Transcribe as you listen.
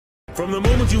From the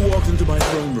moment you walked into my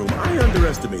throne room, I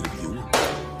underestimated you.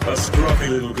 A scruffy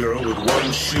little girl with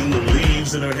one shoe and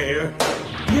leaves in her hair.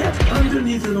 Yet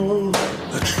underneath it all,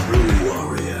 a true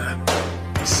warrior.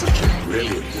 Such a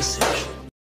brilliant decision.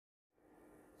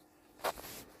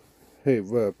 Hey,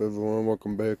 what up, everyone?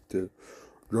 Welcome back to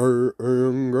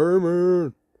JM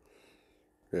Gaming.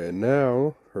 And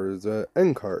now, here's an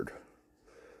end card.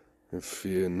 If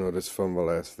you noticed from the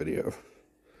last video.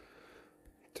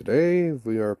 Today,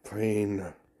 we are playing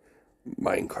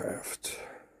Minecraft.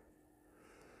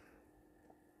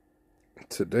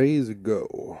 Today's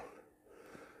goal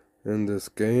in this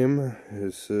game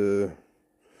is,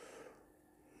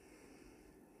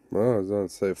 well, I was gonna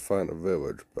say find a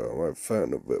village, but I might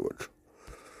find a village.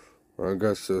 I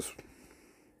guess just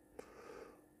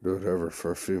do whatever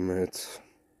for a few minutes.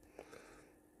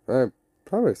 I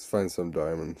probably find some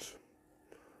diamonds.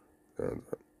 And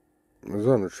I was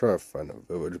gonna try to find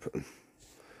a village, but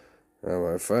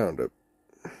now I found it.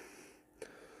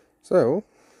 So,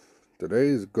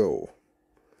 today's goal.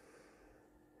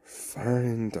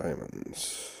 Find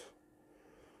diamonds.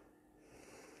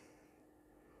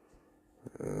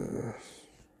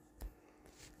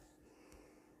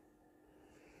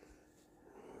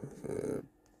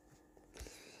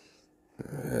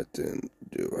 That didn't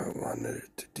do what I wanted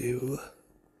it to do.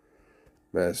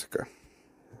 Massacre.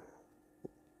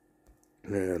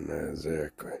 And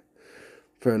exactly.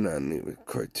 But not even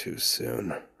quite too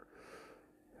soon.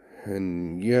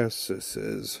 And yes, this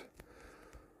is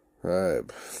the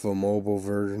mobile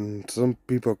version. Some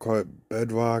people call it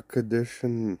Bedrock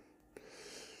Edition.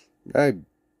 I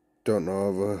don't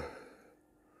know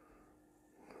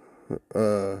of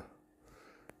a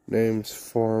names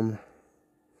form.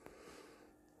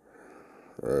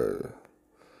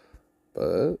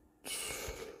 But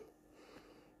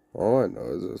all I know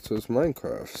is it's just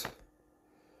Minecraft.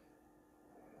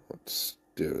 Let's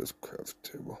do this craft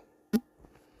table.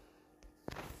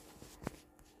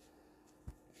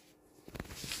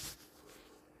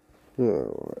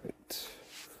 Alright.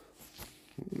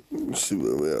 Let's see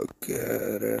what we all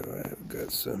got. Alright, we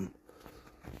got some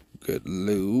good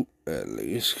loot, at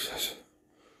least.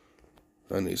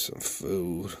 I need some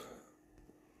food.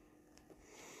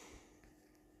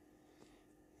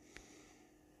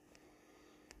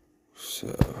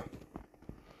 So,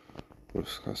 we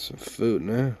just got some food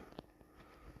now.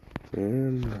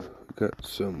 And we got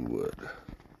some wood.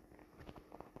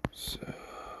 So,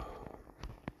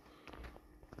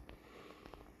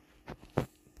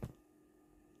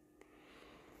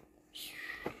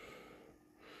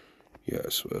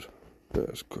 yes, wood.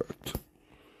 That's correct.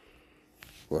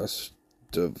 Rest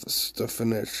of the stuff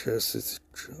in that chest is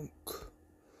junk.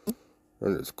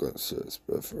 I'm just going to say this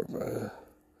bit for the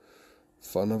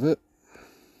fun of it.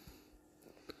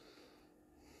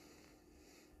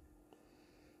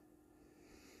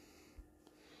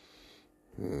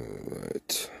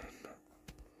 Alright.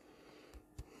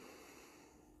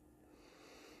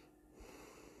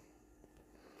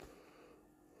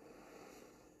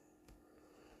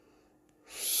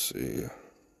 See.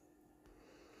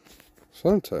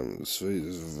 Sometimes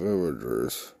these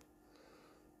villagers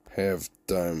have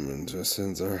diamonds just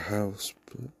in their house,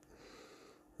 but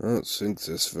I don't think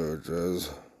this village has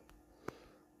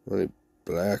any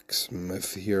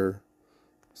blacksmith here.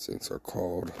 Things are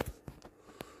called.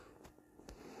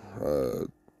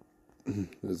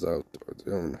 Is outdoors.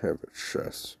 They don't have a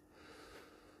chest.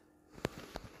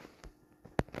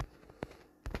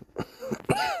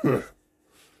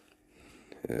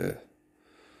 Yeah.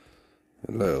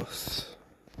 Hello.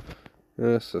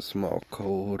 It's a small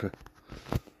cold.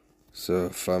 So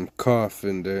if I'm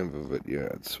coughing during the video,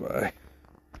 that's why.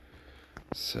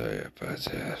 Sorry about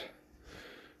that.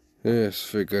 I just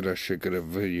figured I should get a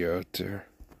video out there.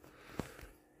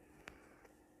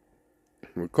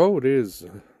 The cold is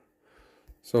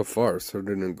so far so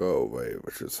didn't go away,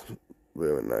 which is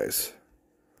really nice.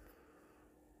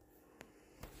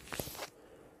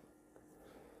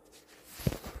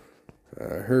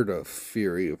 I heard a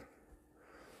theory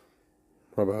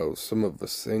about some of the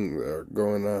things that are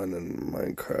going on in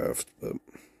Minecraft, but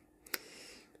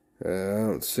I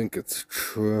don't think it's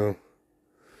true.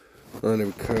 Only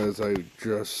because I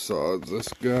just saw this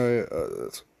guy,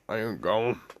 this Iron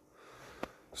Golem.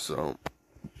 So,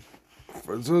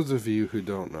 for those of you who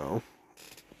don't know,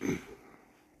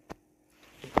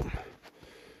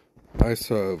 I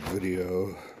saw a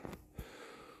video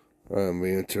on the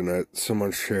internet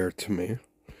someone shared to me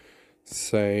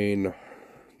saying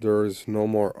there's no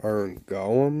more iron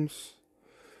golems,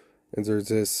 and there's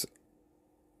this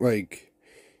like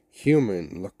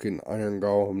human looking iron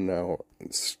golem now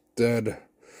instead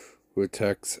who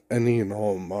attacks any and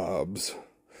all mobs.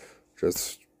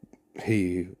 Just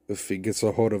if he gets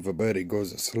a hold of a bed, he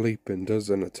goes to sleep and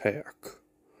doesn't attack.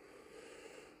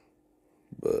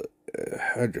 But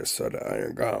I just saw the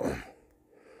Iron Golem.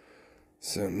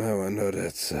 So now I know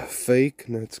that's fake,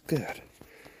 and that's good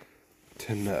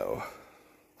to know.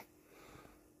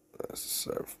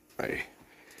 So my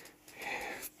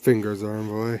fingers are in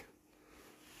the way.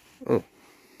 Oh.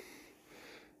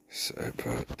 Sorry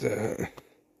about that.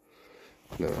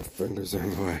 No, fingers are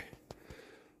in the way.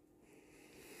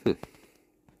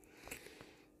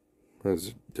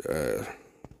 That's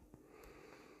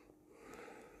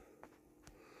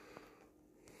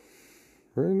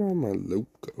where did all my loot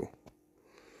go?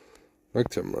 I'd like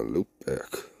to have my loot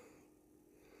back.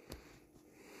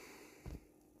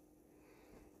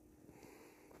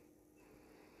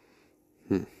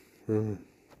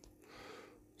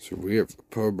 So we have the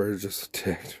polar bear just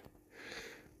attacked.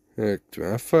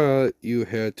 I thought you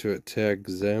had to attack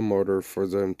them in order for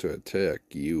them to attack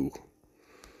you.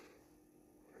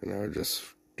 And I was just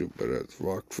stupid as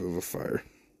walk through the fire.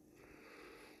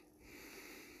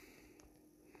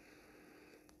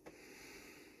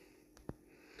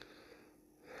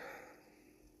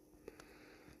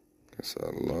 Guess I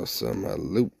lost some of my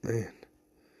loot, man.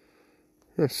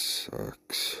 That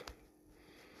sucks.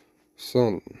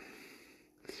 So,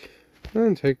 it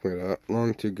didn't take me that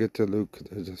long to get to loot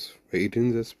because I just waited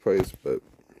in this place, but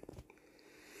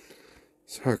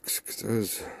sucks because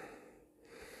there's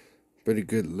pretty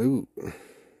good loot. So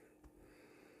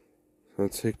it'll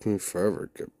take me forever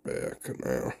to get back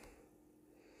now.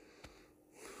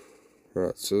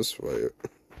 That's this way.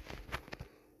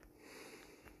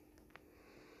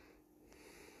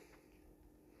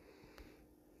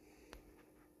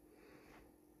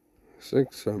 I think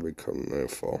it's gonna become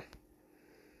nightfall.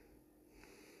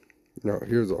 Now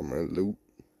here's all my loot.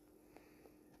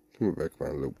 Give me back my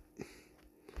loot.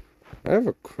 I have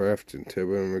a crafting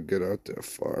table and we get out that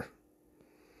far.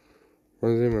 I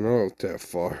wasn't even out that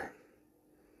far.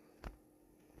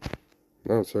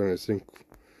 Now I'm starting to think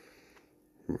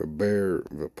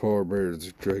the polar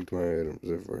bears dragged my items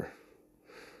everywhere.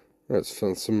 I just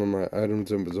found some of my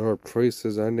items in bizarre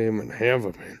places I didn't even have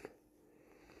them in.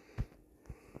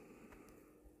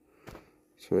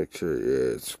 So make sure,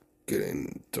 yeah, it's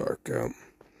getting dark out.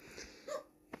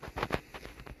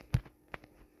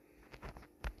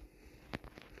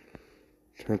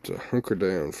 Time to hunker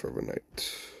down for the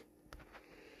night.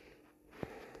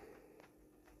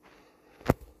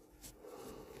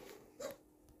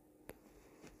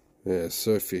 Yeah,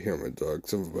 so if you hear my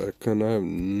dogs in the background, I have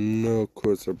no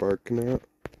clue what they're barking at.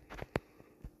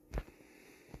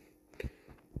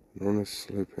 I want to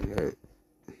sleep at night.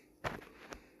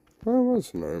 Well, it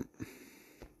was night.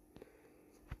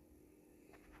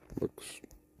 Looks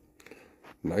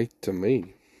night to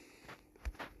me.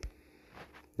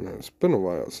 You know, it's been a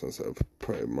while since I've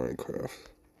played Minecraft.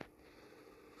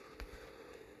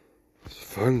 It's a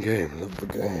fun game, love the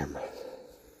game.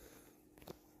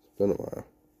 It's been a while.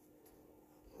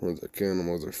 When the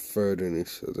animals are fighting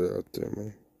each other out there,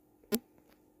 man.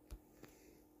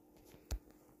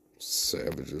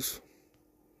 Savages.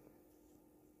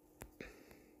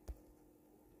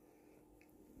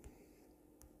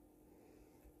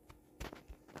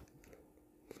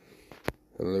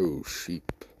 Hello,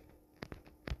 sheep.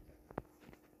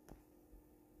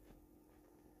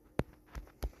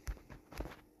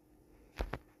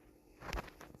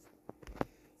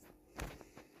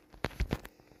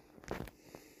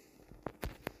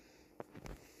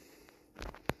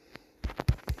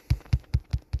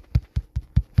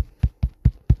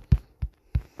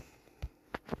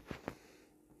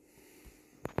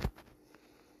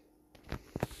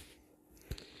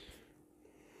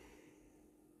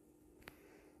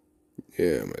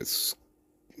 Yeah,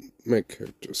 my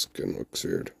character's skin looks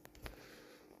weird.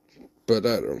 But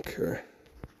I don't care.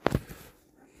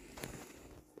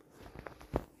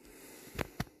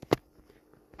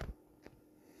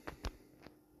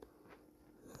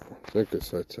 I think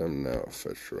it's that time now,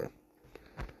 officially.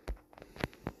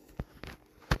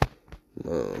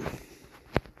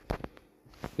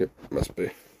 Yep, must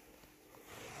be.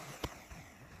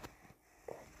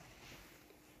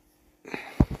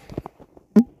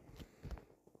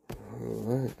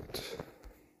 Alright.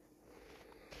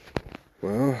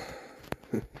 Well,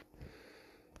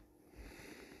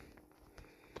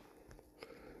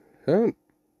 haven't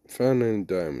found any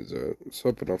diamonds yet. I was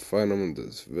hoping I'll find them in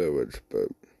this village, but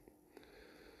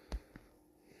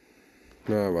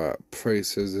not a lot of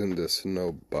places in the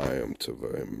snow biome to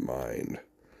really mine.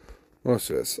 Most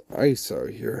of this ice out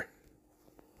here.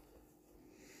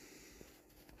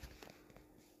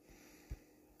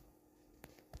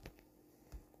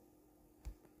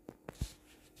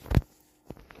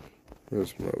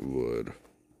 Where's my wood?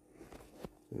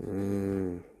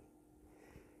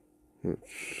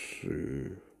 Let's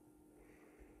see.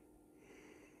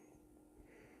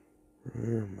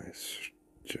 Where are my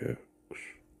sticks?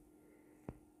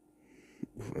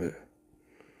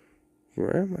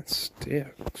 Where are my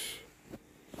sticks?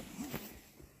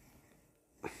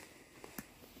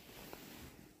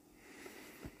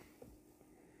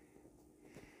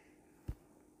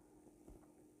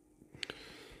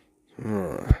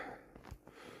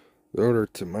 In order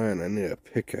to mine, I need a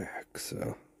pickaxe,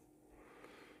 so.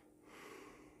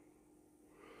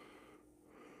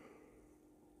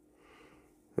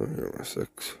 Oh, here are my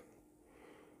sticks.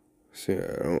 See,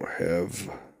 I don't have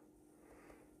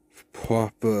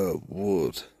proper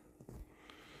wood.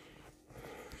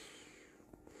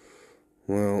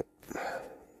 Well,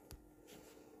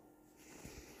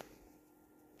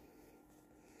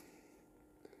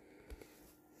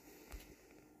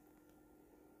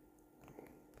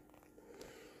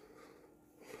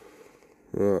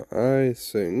 I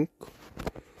think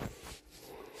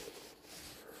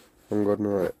I'm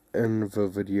gonna end the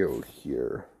video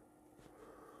here.